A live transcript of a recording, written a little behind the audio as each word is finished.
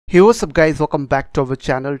Hey, what's up guys, welcome back to our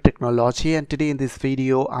channel Technology, and today in this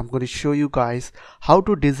video I'm going to show you guys how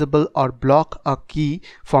to disable or block a key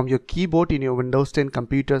from your keyboard in your Windows 10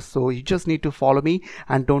 computer. So you just need to follow me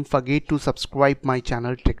and don't forget to subscribe my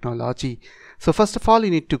channel Technology. So first of all,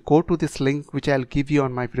 you need to go to this link which I'll give you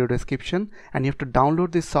on my video description, and you have to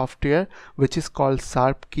download this software which is called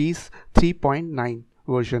Sharpkeys 3.9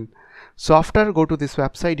 version. So after go to this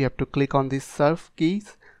website, you have to click on this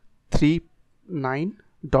Sharpkeys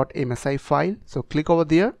 3.9.msi file. So click over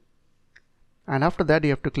there, and after that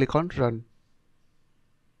you have to click on run.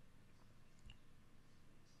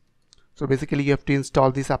 So basically you have to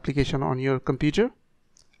install this application on your computer,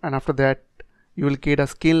 and after that you will get a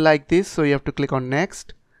screen like this. So you have to click on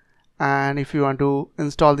next, and if you want to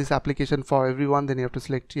install this application for everyone, then you have to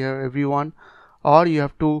select here everyone, or you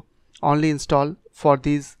have to only install for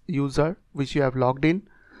this user which you have logged in.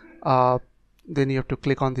 Then you have to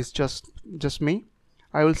click on this just me.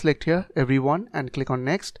 I will select here everyone and click on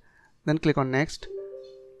next, then click on next,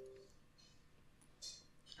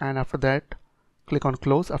 and after that click on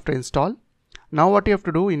close after install. Now what you have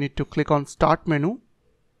to do, you need to click on start menu,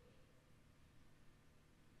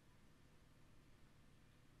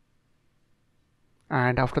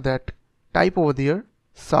 and after that type over there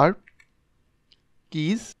Sharpkeys,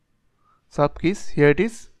 here it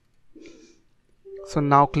is. So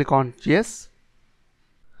now click on yes.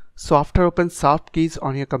 So after open Sharpkeys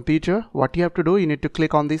on your computer, what you have to do, you need to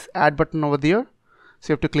click on this add button over there.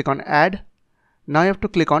 So you have to click on add. Now you have to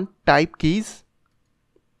click on type keys,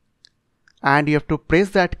 and you have to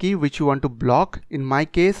press that key which you want to block. In my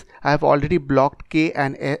case, I have already blocked K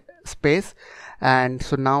and A space, and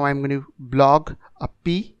so now I'm going to block a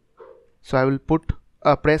P. So I will put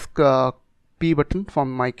press P button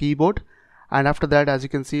from my keyboard, and after that, as you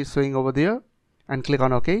can see, it's showing over there, and click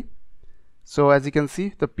on OK. So as you can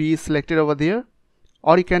see, the P is selected over there,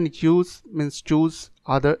 or you can choose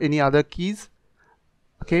any other keys.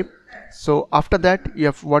 Okay, so after that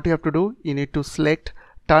what you have to do, you need to select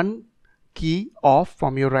turn key off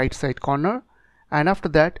from your right side corner, and after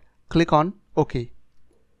that click on OK.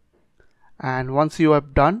 And once you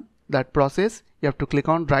have done that process, you have to click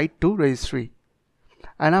on write to registry,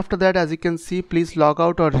 and after that, as you can see, please log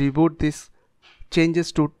out or reboot this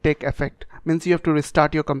changes to take effect. Means you have to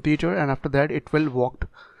restart your computer, and after that it will work.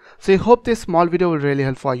 So I hope this small video will really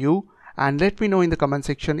help for you, and let me know in the comment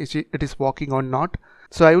section if it is working or not.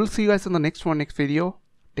 So I will see you guys in the next video.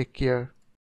 Take care.